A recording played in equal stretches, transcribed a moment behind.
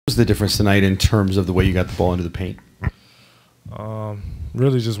was the difference tonight in terms of the way you got the ball into the paint?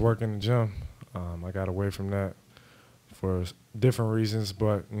 Really just working the gym. I got away from that for different reasons,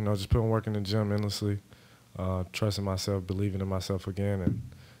 but, you know, just putting work in the gym endlessly, trusting myself, believing in myself again, and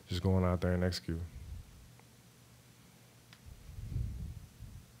just going out there and executing.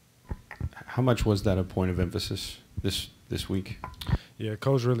 How much was that a point of emphasis this week? Yeah,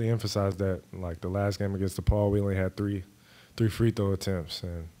 coach really emphasized that. Like the last game against DePaul, we only had three free throw attempts,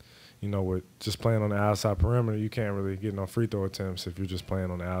 and you know, with just playing on the outside perimeter, you can't really get no free throw attempts if you're just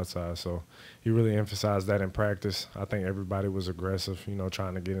playing on the outside. So he really emphasized that in practice. I think everybody was aggressive, you know,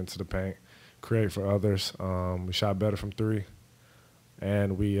 trying to get into the paint, create for others. We shot better from three,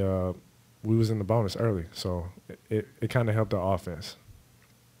 and we was in the bonus early, so it kind of helped the offense.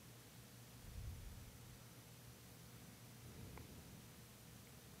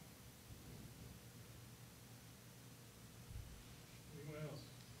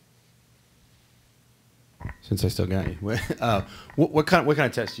 Since I still got you, what kind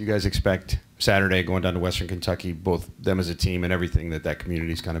of test do you guys expect Saturday going down to Western Kentucky? Both them as a team and everything that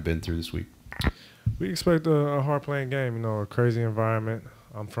community's kind of been through this week. We expect a hard-playing game. You know, a crazy environment.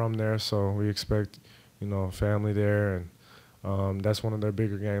 I'm from there, so we expect, you know, family there, and that's one of their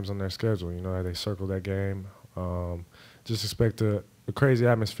bigger games on their schedule. You know, they circle that game. Just expect a crazy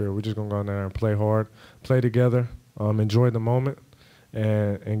atmosphere. We're just gonna go in there and play hard, play together, enjoy the moment,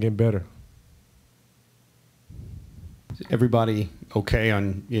 and get better. Is everybody okay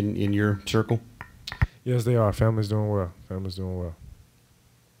in your circle? Yes, they are. Family's doing well. Family's doing well.